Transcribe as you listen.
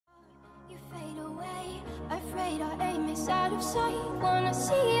radar, aim is out of sight. Wanna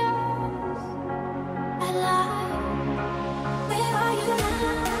see us alive. Where are you now?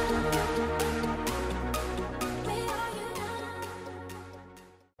 Where are you now?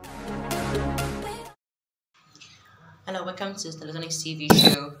 Hello, welcome to the Teletonics TV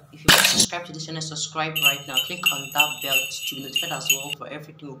show. If you want to subscribe to the channel, subscribe right now. Click on that bell to be notified as well for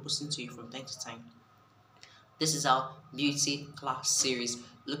everything we're posting to you from time to time. This is our beauty class series,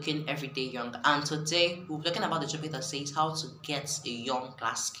 looking everyday young, and today we're looking about the topic that says how to get a young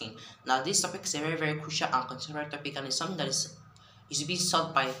glass skin. Now this topic is a very crucial and contemporary topic, and it's something that is being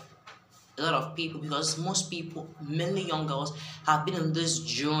sought by a lot of people, because most people, mainly young girls, have been on this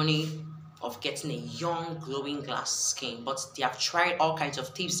journey of getting a young glowing glass skin, but they have tried all kinds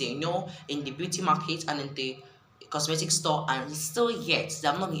of tips they know in the beauty market and in the cosmetic store, and still yet they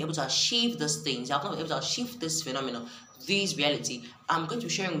have not been able to achieve these things. They have not been able to achieve this phenomenon, this reality. I'm going to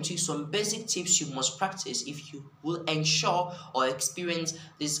be sharing with you some basic tips you must practice if you will ensure or experience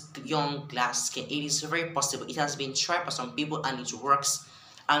this young glass skin. It is very possible. It has been tried by some people and it works.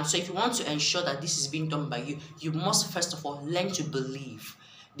 And so if you want to ensure that this is being done by you, you must first of all learn to believe.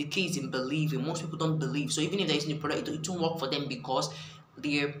 The key is in believing. Most people don't believe. So even if there is a product, it won't work for them because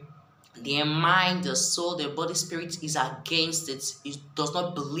their mind, their soul, their body, spirit is against it. It does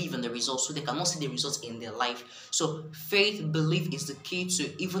not believe in the results, so they cannot see the results in their life. So faith, belief is the key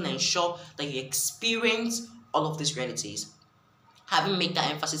to even ensure that you experience all of these realities. Having made that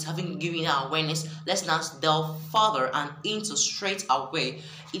emphasis, having given that awareness, let's now delve further and straight away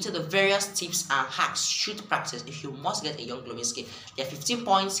into the various tips and hacks you should practice if you must get a young glowing skin. There are 15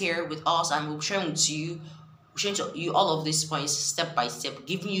 points here with us, and we'll be sharing with you. We're sharing to you all of these points step by step,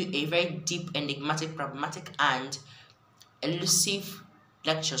 giving you a very deep, enigmatic, pragmatic, and elusive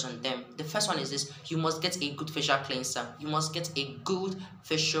lectures on them. The first one is this: you must get a good facial cleanser. You must get a good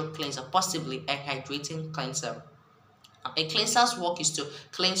facial cleanser, possibly a hydrating cleanser. A cleanser's work is to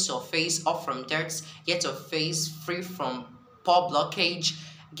cleanse your face off from dirt, get your face free from pore blockage,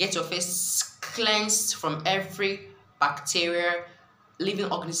 get your face cleansed from every bacteria, living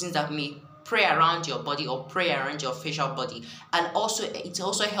organisms that may prey around your body or prey around your facial body. And also it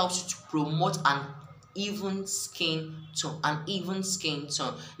also helps to promote an even skin tone.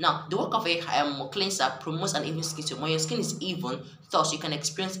 Now the work of a cleanser promotes an even skin tone. When your skin is even, thus you can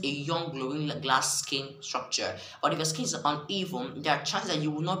experience a young glowing glass skin structure. But if your skin is uneven, there are chances that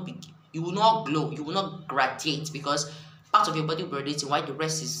you will not glow, you will not radiate, because part of your body will radiating while the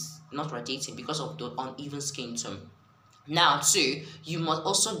rest is not radiating because of the uneven skin tone. Now too, you must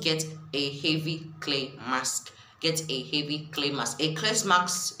also get a heavy clay mask. Get a heavy clay mask. A clay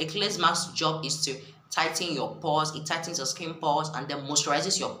mask's job is to tighten your pores. It tightens your skin pores and then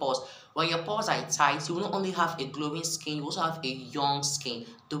moisturizes your pores. When your pores are tight, you will not only have a glowing skin, you also have a young skin.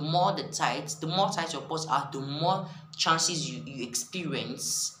 The more tight your pores are, the more chances you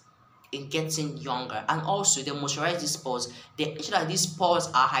experience in getting younger. And also they moisturize these pores. They ensure that these pores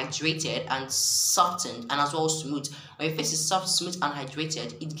are hydrated and softened and as well smooth. When your face is soft, smooth and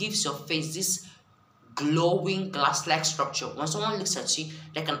hydrated, it gives your face this glowing glass-like structure. When someone looks at you,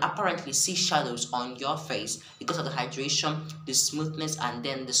 they can apparently see shadows on your face because of the hydration, the smoothness, and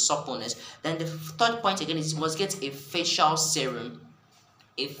then the suppleness. Then the third point again is you must get a facial serum.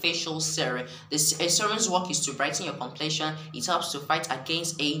 A serum's work is to brighten your complexion. It helps to fight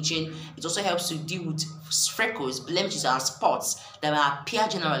against aging. It also helps to deal with freckles, blemishes, and spots that may appear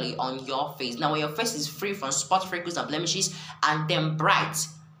generally on your face. Now, when your face is free from spots, freckles, and blemishes, and then bright,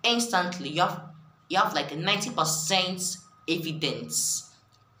 instantly you have like a 90% evidence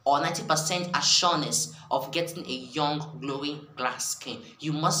or 90% assurance of getting a young glowing glass skin.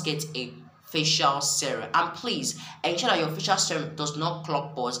 You must get a facial serum, and please ensure that your facial serum does not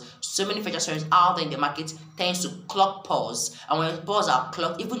clog pores. So many facial serums out there in the market tends to clog pores, and when your pores are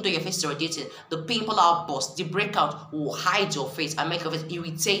clogged, even though your face is irradiated, the pimple outburst, the breakout will hide your face and make your face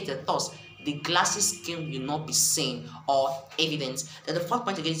irritated. Thus the glassy skin will not be seen or evident. Then the fourth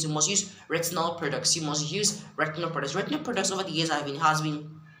point again is you must use retinol products. You must use retinol products. Retinol products over the years has been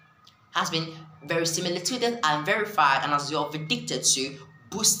very simulated and verified and as well predicted to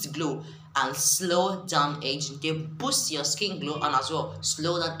boost glow and slow down aging. They boost your skin glow and as well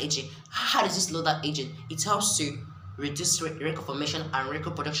slow down aging. How does it slow down aging? It helps to reduce wrinkle formation and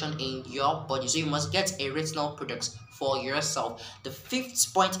wrinkle production in your body. So you must get a retinol product for yourself. The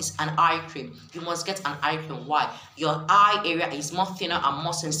fifth point is an eye cream. You must get an eye cream. Why? Your eye area is more thinner and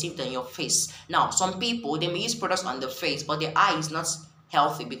more sensitive than your face. Now, some people, they may use products on the face, but their eye is not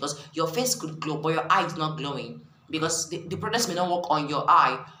healthy because your face could glow, but your eye is not glowing because the products may not work on your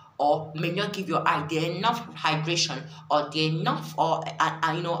eye or may not give your eye the enough hydration or the enough or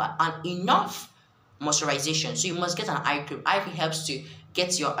enough moisturization. So you must get an eye cream. Eye cream helps to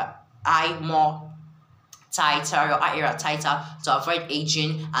get your eye more tighter, your eye area tighter to avoid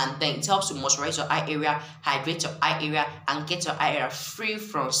aging, and then it helps to moisturize your eye area, hydrate your eye area, and get your eye area free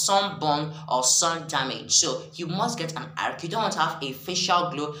from sunburn or sun damage. So you must get an eye. You don't want to have a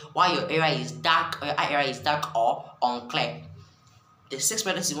facial glow while your area is dark or your eye area is dark or unclear. The sixth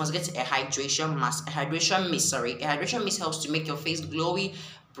product is you must get a hydration mask, a hydration mist. A hydration mist helps to make your face glowy,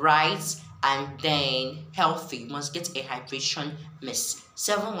 bright, and then healthy. You must get a hydration mist.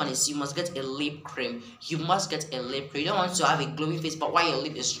 Seventh one is you must get a lip cream. You must get a lip cream. You don't want to have a glowing face, but while your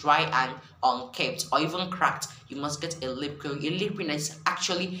lip is dry and unkept or even cracked, you must get a lip cream. A lip cream that is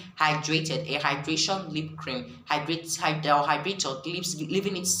actually hydrated. A hydration lip cream hydrate your lips,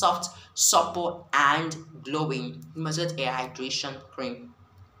 leaving it soft, supple, and glowing. You must get a hydration cream,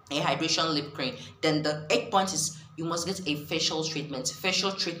 a hydration lip cream. Then the 8th point is you must get a facial treatment.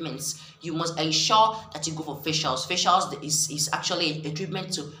 Facial treatments, you must ensure that you go for facials. Facials is actually a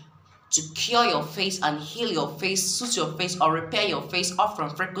treatment to cure your face and heal your face, suit your face, or repair your face off from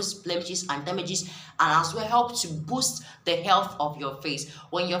freckles, blemishes, and damages, and as well help to boost the health of your face.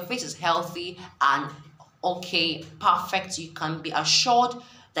 When your face is healthy and okay, perfect, you can be assured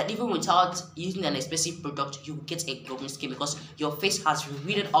that even without using an expensive product, you will get a glowing skin because your face has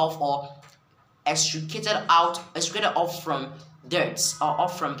weeded off or extricated off from dirt or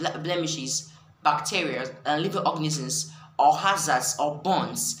off from blemishes, bacteria, and living organisms or hazards or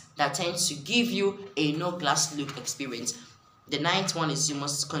bonds that tend to give you a no glass look experience. The 9th one is you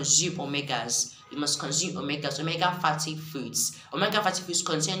must consume omegas. You must consume omegas, omega fatty foods. Omega fatty foods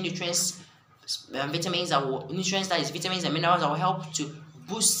contain nutrients, vitamins and minerals that will help to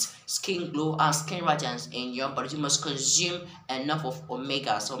boost skin glow and skin radiance in your body. You must consume enough of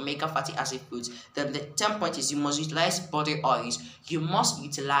omega fatty acid foods. Then the 10th point is you must utilize body oils. You must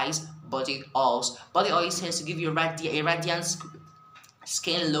utilize body oils. Body oils tends to give you a radiant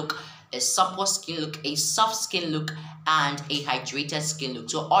skin look, a supple skin look, a soft skin look, and a hydrated skin look.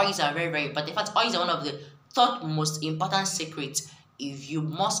 So oils are very, very important. In fact, oils are one of the third most important secrets if you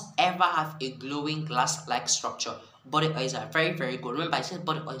must ever have a glowing glass-like structure. Body oils are very, very good. Remember, I said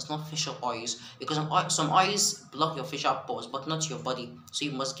body oils, not facial oils, because some oils block your facial pores, but not your body. So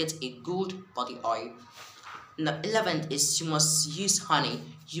you must get a good body oil. Now, 11th is you must use honey.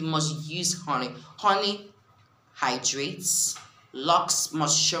 You must use honey. Honey hydrates, locks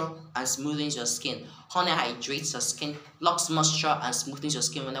moisture, and smoothens your skin. Honey hydrates your skin, locks moisture, and smoothens your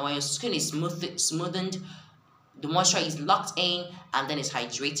skin. When your skin is smoothened, the moisture is locked in and then it's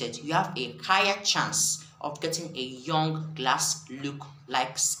hydrated, you have a higher chance of getting a young glass look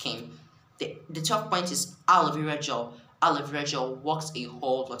like skin. The 12th point is aloe vera gel. Aloe vera gel works a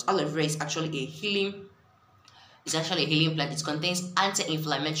whole lot. Aloe vera is actually a healing plant. It contains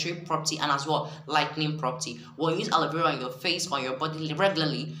anti-inflammatory property and as well lightening property. When you use aloe vera on your face or your body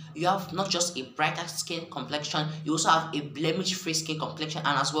regularly, you have not just a brighter skin complexion, you also have a blemish-free skin complexion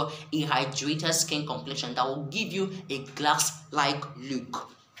and as well a hydrated skin complexion that will give you a glass-like look.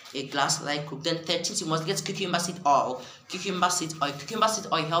 Then 13th, you must get cucumber seed oil. Cucumber seed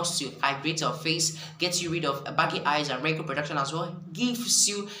oil helps to hydrate your face, gets you rid of baggy eyes and wrinkle production as well, gives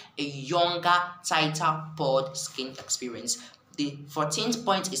you a younger, tighter, pored skin experience. The 14th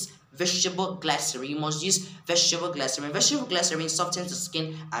point is vegetable glycerin. You must use vegetable glycerin. Vegetable glycerin softens the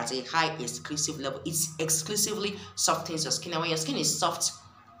skin at a high exclusive level. It exclusively softens your skin, and when your skin is soft,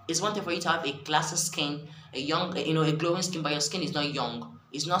 it's one thing for you to have a glassy skin, a glowing skin, but your skin is not young.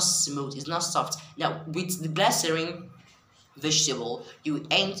 It's not smooth, it's not soft. Now, with the glycerin vegetable, you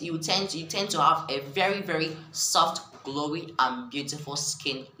tend to have a very, very soft, glowy, and beautiful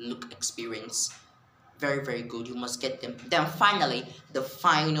skin look experience. Very, very good. You must get them. Then finally, the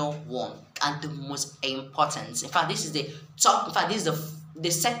final one and the most important. In fact, this is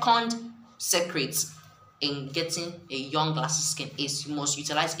the second secret in getting a young glassy skin is you must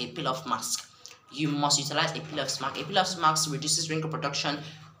utilize a peel-off mask. You must utilize a peel-off mask. A peel-off mask reduces wrinkle production,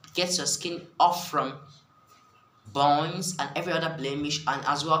 gets your skin off from burns and every other blemish, and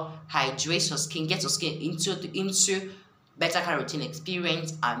as well hydrates your skin, gets your skin into beta-carotene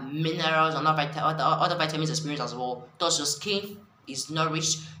experience and minerals and other vitamins experience as well. Thus, your skin is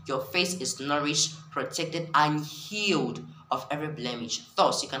nourished, your face is nourished, protected, and healed of every blemish.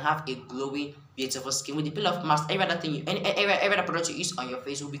 Thus, you can have a glowing, beautiful skin. With the peel-off mask, every other product you use on your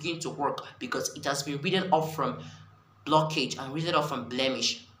face will begin to work because it has been weeded off from blockage and weeded off from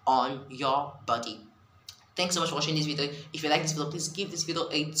blemish on your body. Thanks so much for watching this video. If you like this video, please give this video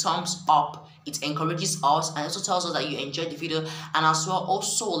a thumbs up. It encourages us and also tells us that you enjoyed the video, and as well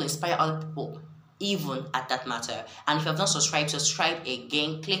also will inspire other people even at that matter. And if you have not subscribed, subscribe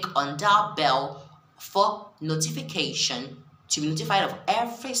again. Click on that bell for notification to be notified of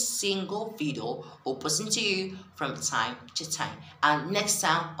every single video we're posting to you from time to time. And next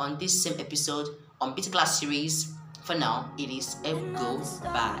time on this same episode on Beauty Class series, for now, it is a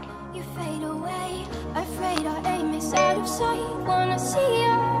goodbye. You fade away, afraid our aim is out of sight. Wanna see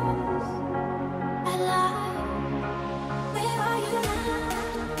you.